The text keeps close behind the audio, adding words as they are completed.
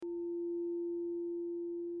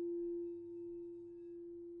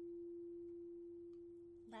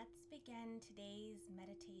Let's begin today's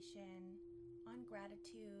meditation on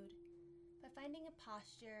gratitude by finding a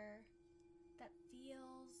posture that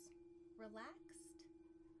feels relaxed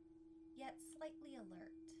yet slightly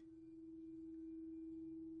alert.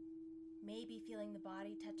 Maybe feeling the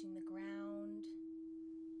body touching the ground,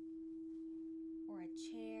 or a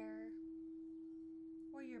chair,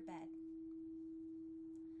 or your bed.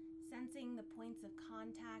 Sensing the points of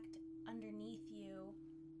contact underneath you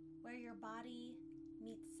where your body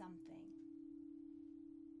meets something.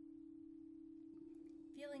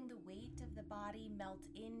 Feeling the weight of the body melt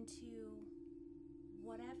into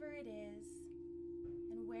whatever it is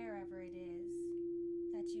and wherever it is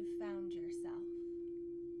that you found yourself.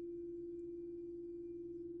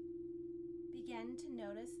 Begin to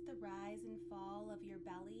notice the rise and fall of your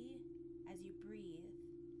belly as you breathe.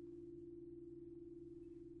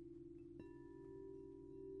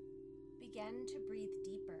 Begin to breathe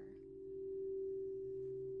deeper.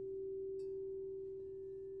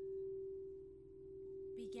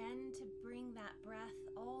 Begin to bring that breath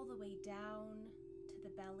all the way down to the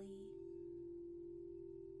belly.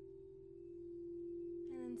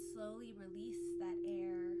 And then slowly release that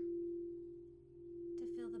air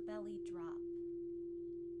to feel the belly drop.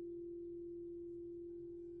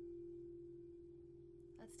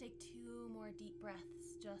 Let's take 2 more deep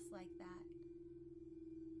breaths just like that.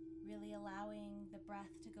 Really allowing the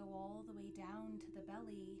breath to go all the way down to the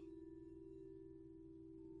belly.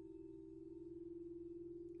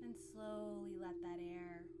 And slowly let that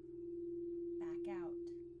air back out.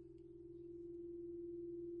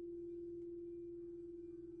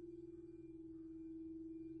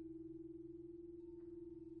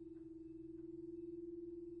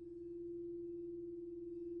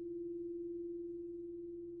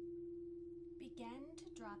 Begin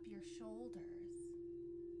to drop your shoulders.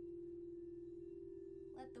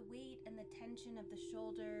 Let the weight and the tension of the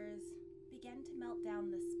shoulders begin to melt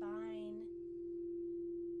down the spine.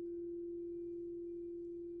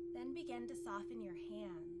 Then begin to soften your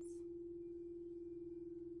hands.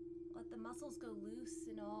 Let the muscles go loose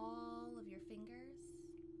in all of your fingers,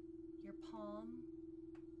 your palm,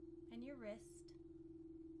 and your wrist.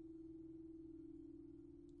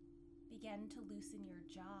 Begin to loosen your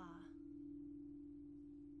jaw,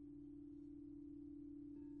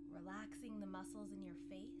 relaxing the muscles in your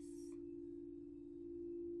face,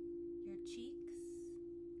 your cheeks,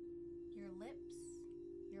 your lips,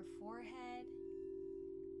 your forehead,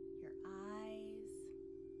 your eyes,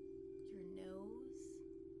 your nose,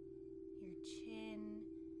 your chin,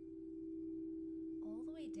 all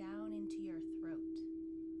the way down into your throat.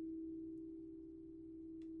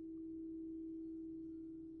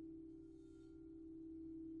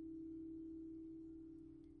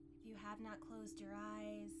 If you have not closed your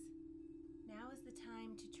eyes, now is the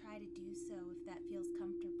time to try to do so if that feels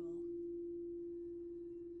comfortable.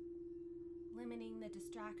 Limiting the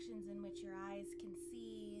distractions in which your eyes can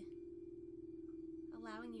see,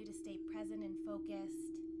 allowing you to stay present and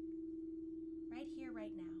focused right here,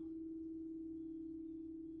 right now.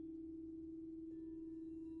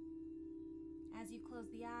 As you close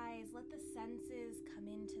the eyes, let the senses come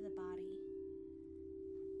into the body,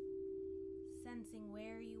 sensing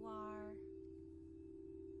where you are,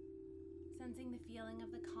 sensing the feeling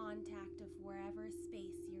of the contact of wherever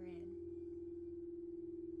space you're in.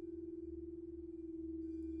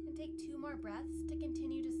 Take 2 more breaths to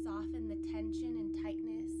continue to soften the tension and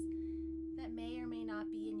tightness that may or may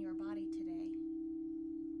not be in your body today.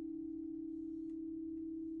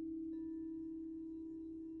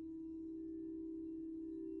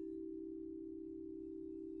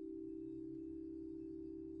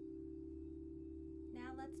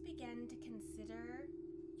 Now let's begin to consider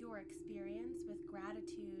your experience with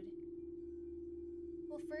gratitude.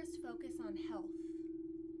 We'll first focus on health.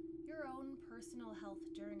 Your own personal health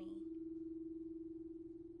journey.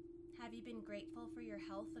 Have you been grateful for your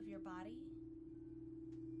health of your body?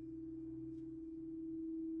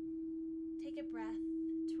 Take a breath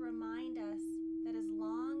to remind us that as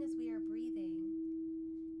long as we are breathing,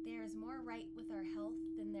 there is more right with our health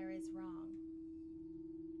than there is wrong.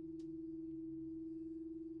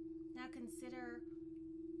 Now consider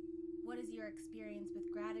what is your experience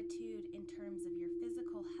with gratitude in terms of your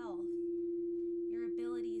physical health, your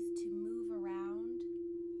abilities to move around,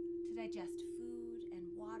 to digest food and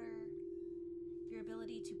water, your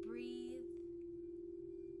ability to breathe,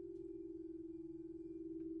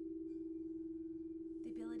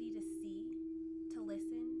 the ability to see, to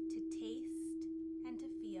listen, to taste, and to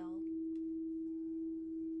feel.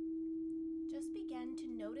 Just begin to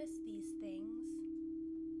notice these things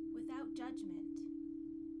without judgment.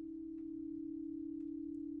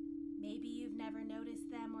 Maybe you've never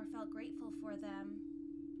noticed them or felt grateful for them,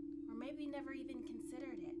 or maybe never even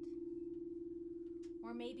considered it.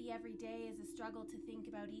 Or maybe every day is a struggle to think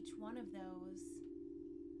about each one of those.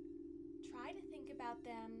 Try to think about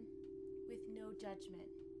them with no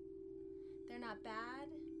judgment. They're not bad,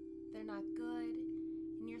 they're not good,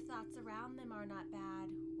 and your thoughts around them are not bad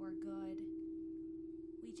or good.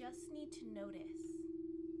 We just need to notice.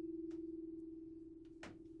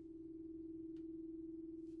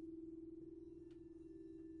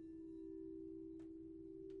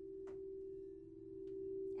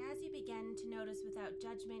 As you begin to notice without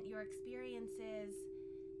judgment your experiences,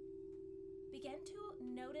 begin to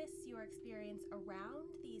notice your experience around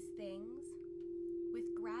these things with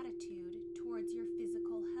gratitude towards your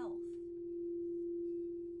physical health,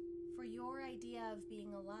 for your idea of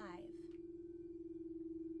being alive.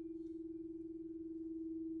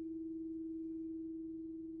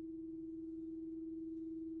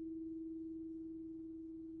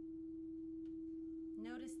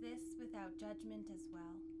 Notice this without judgment as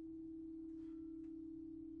well.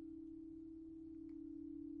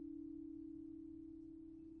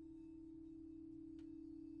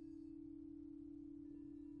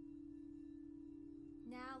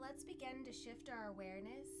 Now let's begin to shift our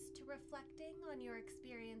awareness to reflecting on your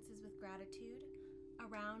experiences with gratitude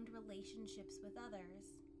around relationships with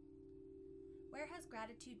others. Where has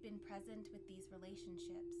gratitude been present with these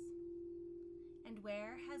relationships? And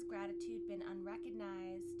where has gratitude been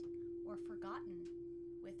unrecognized or forgotten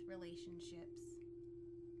with relationships?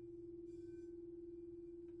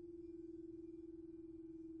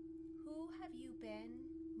 Who have you been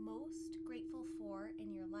most grateful for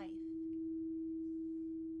in your life?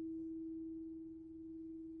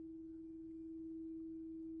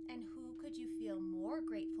 And who could you feel more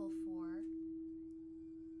grateful for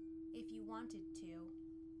if you wanted to?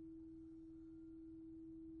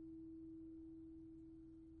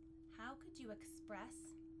 How could you express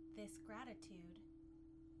this gratitude?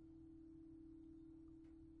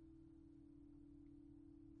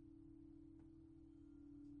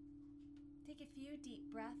 Take a few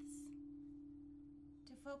deep breaths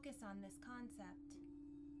to focus on this concept.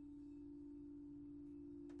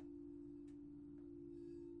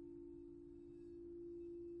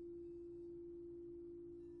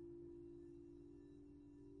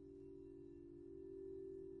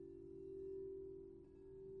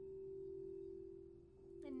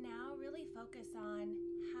 And now really focus on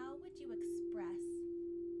how would you express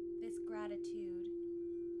this gratitude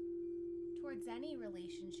towards any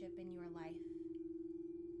relationship in your life.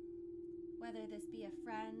 Whether this be a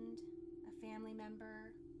friend, a family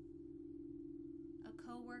member, a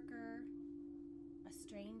coworker, a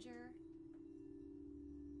stranger.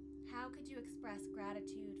 How could you express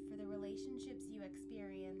gratitude for the relationships you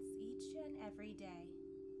experience each and every day?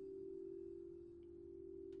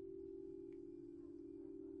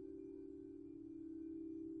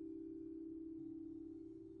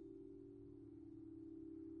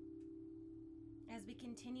 As we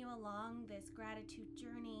continue along this gratitude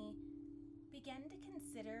journey, begin to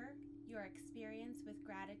consider your experience with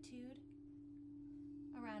gratitude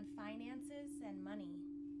around finances and money.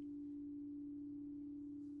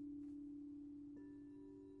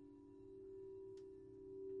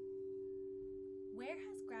 Where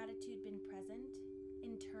has gratitude been present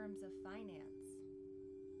in terms of finance?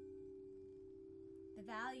 The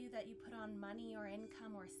value that you put on money or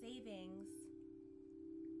income or savings.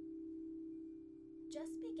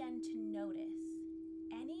 Just begin to notice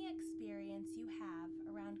any experience you have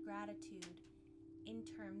around gratitude in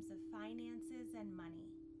terms of finances and money.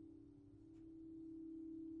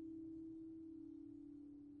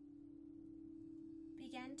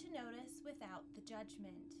 Begin to notice without the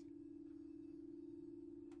judgment.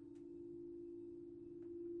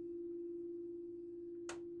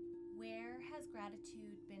 Where has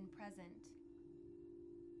gratitude been present?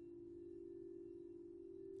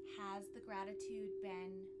 Has the gratitude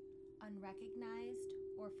been unrecognized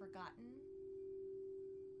or forgotten?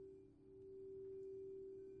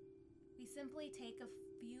 We simply take a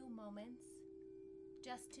few moments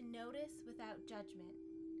just to notice without judgment,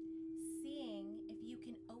 seeing if you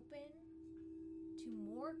can open to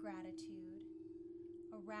more gratitude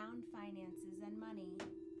around finances and money.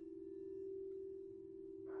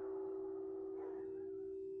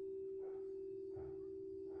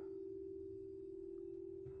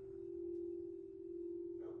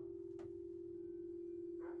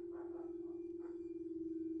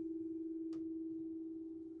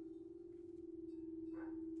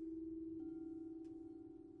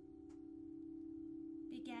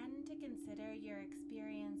 Begin to consider your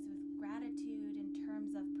experience with gratitude in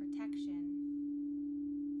terms of protection.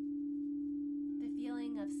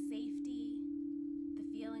 safety, the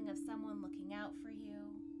feeling of someone looking out for you,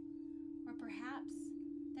 or perhaps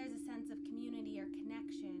there's a sense of community or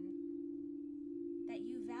connection that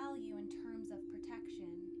you value in terms of protection.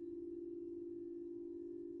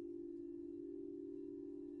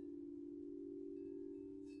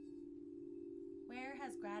 Where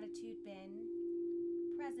has gratitude been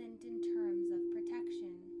present in terms of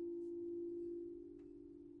protection?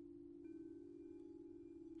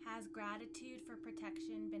 Has gratitude for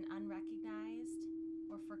protection been unrecognized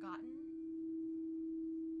or forgotten?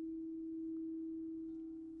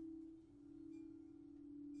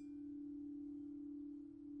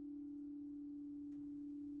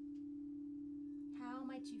 How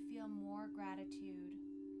might you feel more gratitude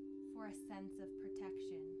for a sense of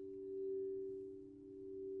protection?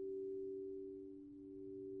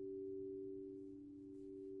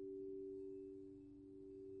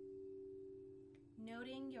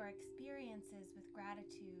 Noting your experiences with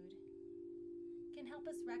gratitude can help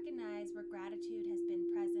us recognize where gratitude has been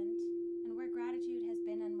present and where gratitude has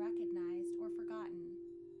been unrecognized or forgotten.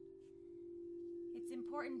 It's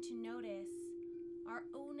important to notice our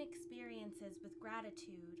own experiences with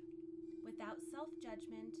gratitude without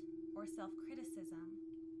self-judgment or self-criticism.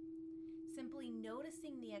 Simply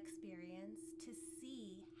noticing the experience to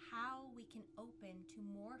see how we can open to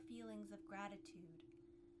more feelings of gratitude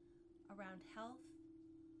around health,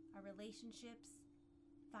 our relationships,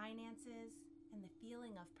 finances, and the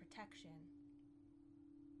feeling of protection.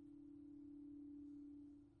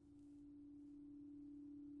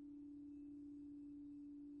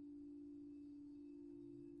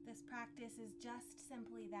 This practice is just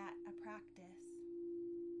simply that, a practice.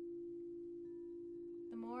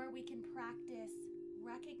 The more we can practice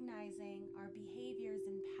recognizing our behaviors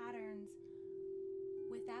and patterns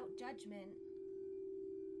without judgment,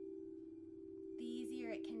 the easier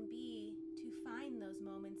it can be to find those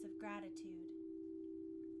moments of gratitude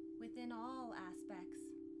within all aspects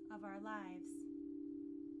of our lives.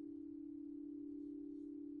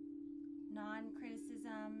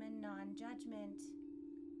 Non-criticism and non-judgment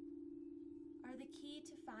are the key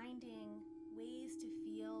to finding ways to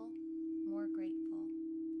feel more grateful.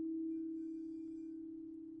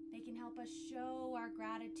 They can help us show our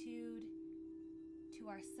gratitude to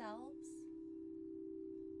ourselves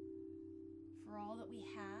for all that we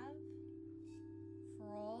have, for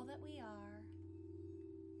all that we are,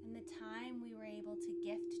 and the time we were able to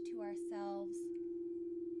gift to ourselves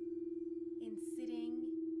in sitting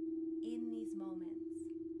in these moments.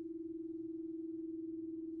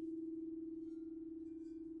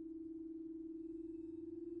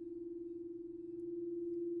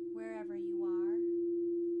 Wherever you are,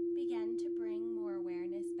 begin to bring more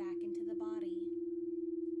awareness back into the body.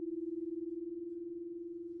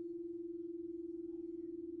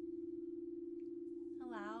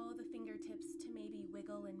 Allow the fingertips to maybe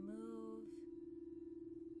wiggle and move,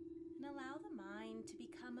 and allow the mind to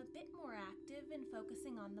become a bit more active in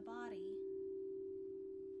focusing on the body,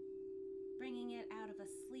 bringing it out of a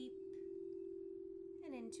sleep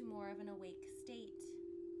and into more of an awake state.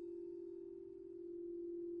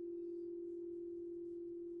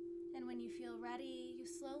 And when you feel ready, you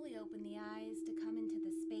slowly open the eyes to come into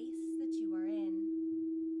the space